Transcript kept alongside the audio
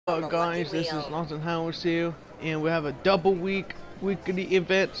on the lucky Guys, this is wheel. Lawson House here, and we have a double weekly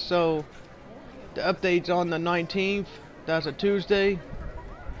event. So the update's on the 19th. That's a Tuesday,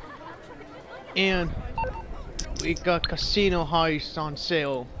 and we got Casino Heist on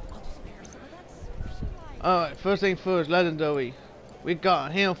sale. Alright, first thing first, Legendary. We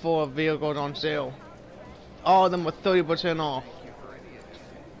got a handful of vehicles on sale. All of them are 30% off.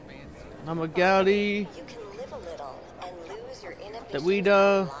 Lamborghini, You can live a little and lose your the inhibitions a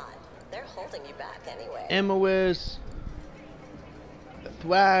Ouida, lot. They're holding you back anyway. Emirates, the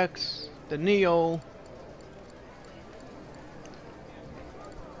Thrax, the Neo,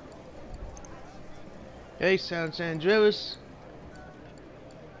 okay, San Andreas,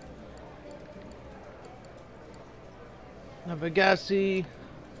 the Bugatti,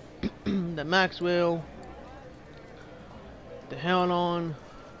 the Maxwell, the Helon,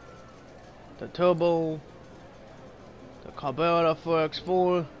 the Turbo, the Carburetor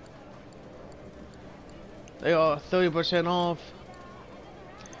 4X4. They are 30% off.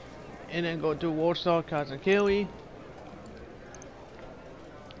 And then go to Warsaw, Kazakili.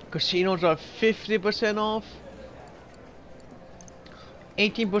 Casinos are 50% off.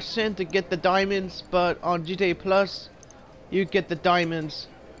 18% to get the diamonds, but on GTA Plus, you get the diamonds.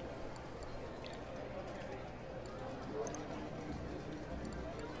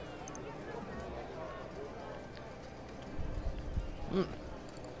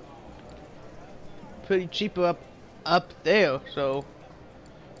 Pretty cheaper up there, so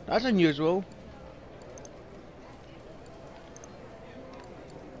that's unusual.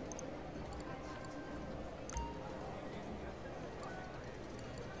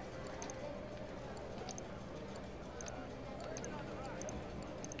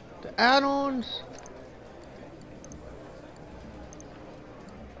 The add-ons,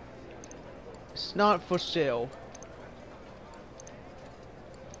 it's not for sale.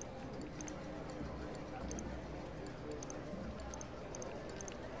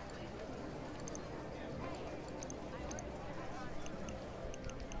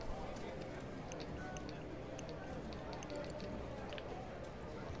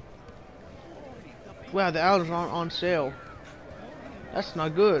 Wow, the add-ons aren't on sale. That's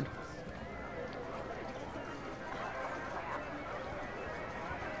not good.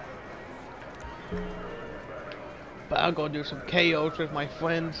 But I'll go do some KOs with my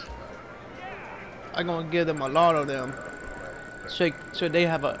friends. I'm gonna give them a lot of them, so they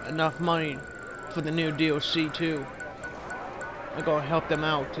have enough money for the new DLC too. I'm gonna help them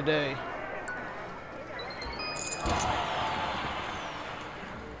out today.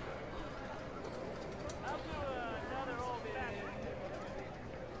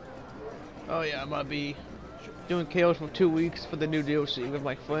 Oh yeah, I'm gonna be doing KOs for 2 weeks for the new DLC with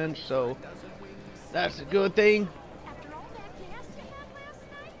my friends, so that's a good thing. After all that gas you had last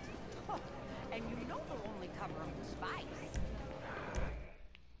night? And you know they'll only cover them with spice.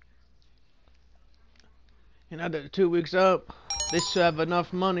 And after 2 weeks up, they should have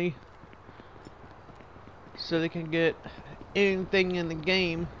enough money so they can get anything in the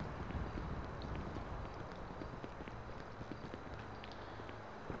game.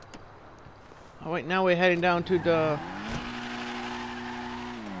 Alright, now we're heading down to the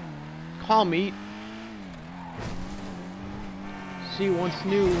car meet. See what's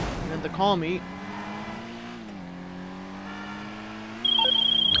new in the car meet.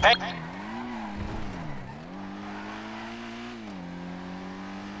 Hey.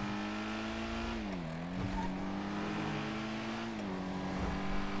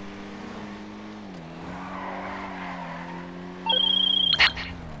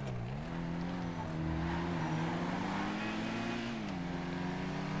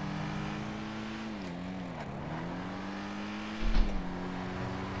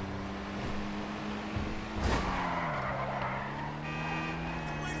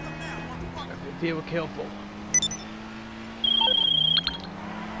 Be careful.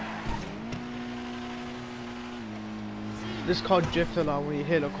 This is called drift a lot when you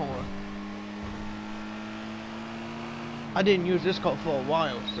hit a corner. I didn't use this car for a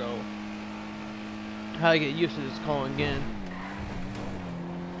while, so I had to get used to this car again.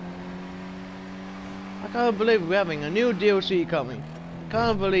 I can't believe we're having a new DLC coming.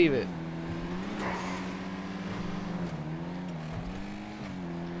 Can't believe it.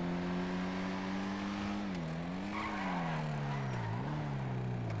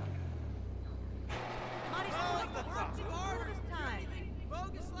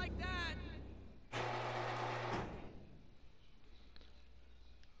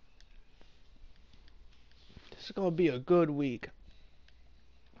 This is gonna be a good week.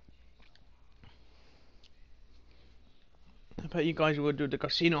 but you guys will do the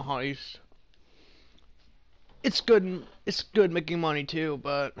casino heist. It's good. It's good making money too,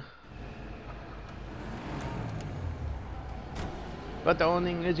 but the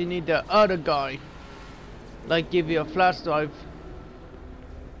only thing is you need the other guy, like give you a flash drive.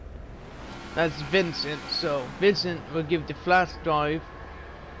 That's Vincent. So Vincent will give the flash drive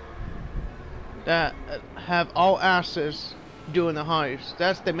that have all access during the heist.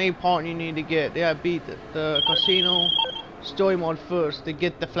 That's the main part you need to get. They have beat the casino story mode first to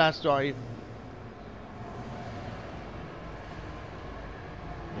get the flash drive.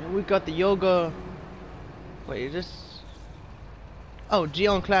 And we got the yoga. Wait, is this? Oh,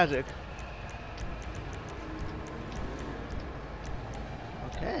 Geon Classic.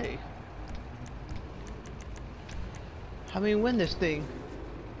 Okay. How many win this thing?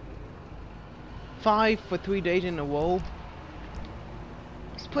 5 for 3 days in a row.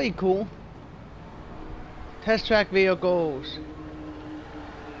 It's pretty cool. Test track vehicles.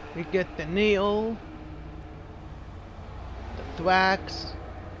 We get the Neo, the Thrax,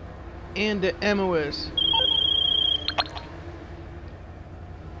 and the Emerus.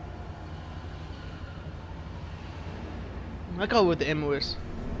 I go with the Emerus.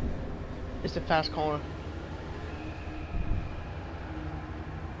 It's a fast car.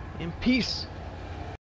 In peace.